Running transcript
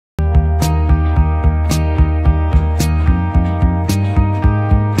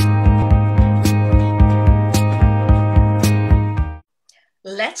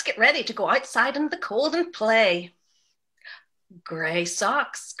let's get ready to go outside in the cold and play. Grey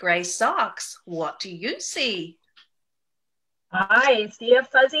socks, what do you see? I see a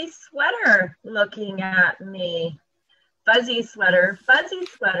fuzzy sweater looking at me. Fuzzy sweater,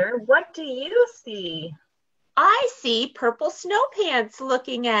 what do you see? I see purple snow pants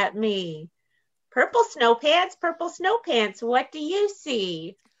looking at me. Purple snow pants, what do you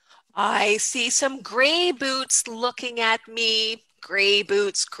see? I see some gray boots looking at me. Gray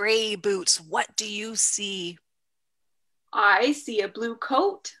boots, what do you see? I see a blue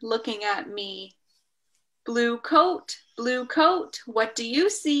coat looking at me. Blue coat, what do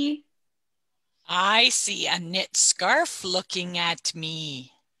you see? I see a knit scarf looking at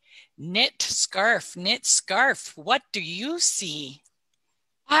me. Knit scarf, what do you see?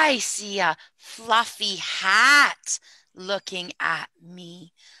 I see a fluffy hat looking at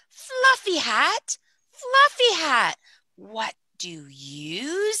me. Fluffy hat, what do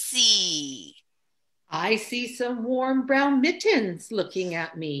you see? I see some warm brown mittens looking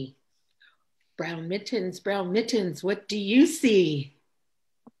at me. Brown mittens, what do you see?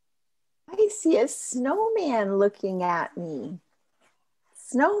 I see a snowman looking at me.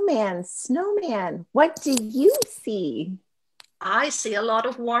 Snowman, what do you see? I see a lot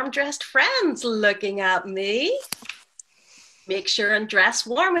of warm-dressed friends looking at me. Make sure and dress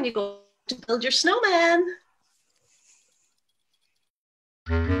warm when you go to build your snowman.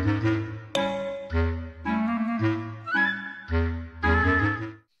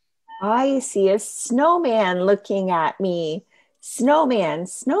 I see a snowman looking at me. Snowman,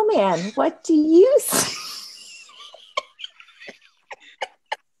 what do you see?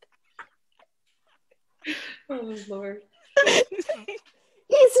 Oh, Lord.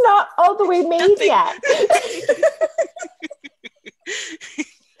 He's not all the way made yet.